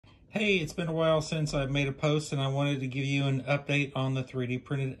Hey, it's been a while since I've made a post and I wanted to give you an update on the 3D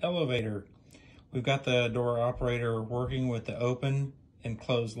printed elevator. We've got the door operator working with the open and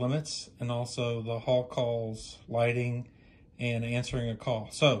close limits and also the hall calls, lighting, and answering a call.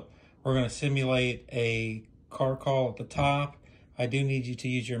 So we're going to simulate a car call at the top. I do need you to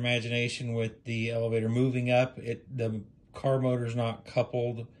use your imagination with the elevator moving up. The car motor's not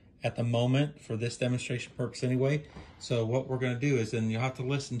coupled at the moment for this demonstration purpose anyway. So what we're going to do is then you'll have to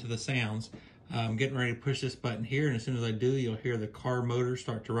listen to the sounds. I'm getting ready to push this button here, and as soon as I do, you'll hear the car motor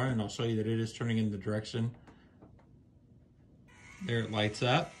start to run, and I'll show you that it is turning in the direction. There it lights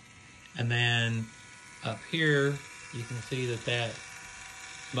up. And then up here, you can see that that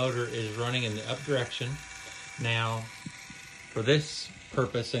motor is running in the up direction. Now, for this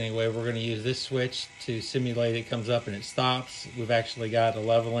purpose anyway, we're going to use this switch to simulate it comes up and it stops. We've actually got a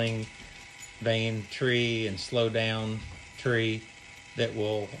leveling vane tree and slow down tree that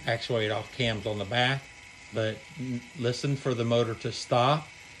will actuate off cams on the back. But listen for the motor to stop,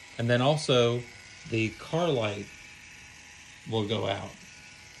 and then also the car light will go out.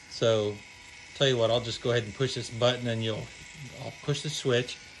 So tell you what, I'll just go ahead and push this button, and I'll push the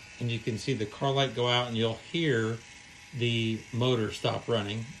switch and you can see the car light go out, and you'll hear the motor stop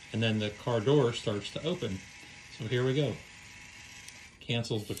running, and then the car door starts to open. So here we go.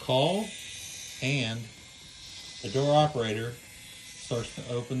 Cancels the call, and the door operator starts to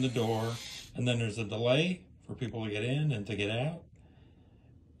open the door, and then there's a delay for people to get in and to get out,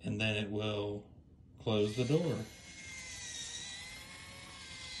 and then it will close the door.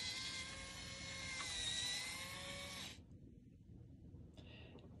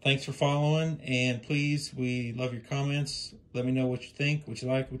 Thanks for following, and please, we love your comments. Let me know what you think, what you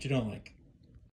like, what you don't like.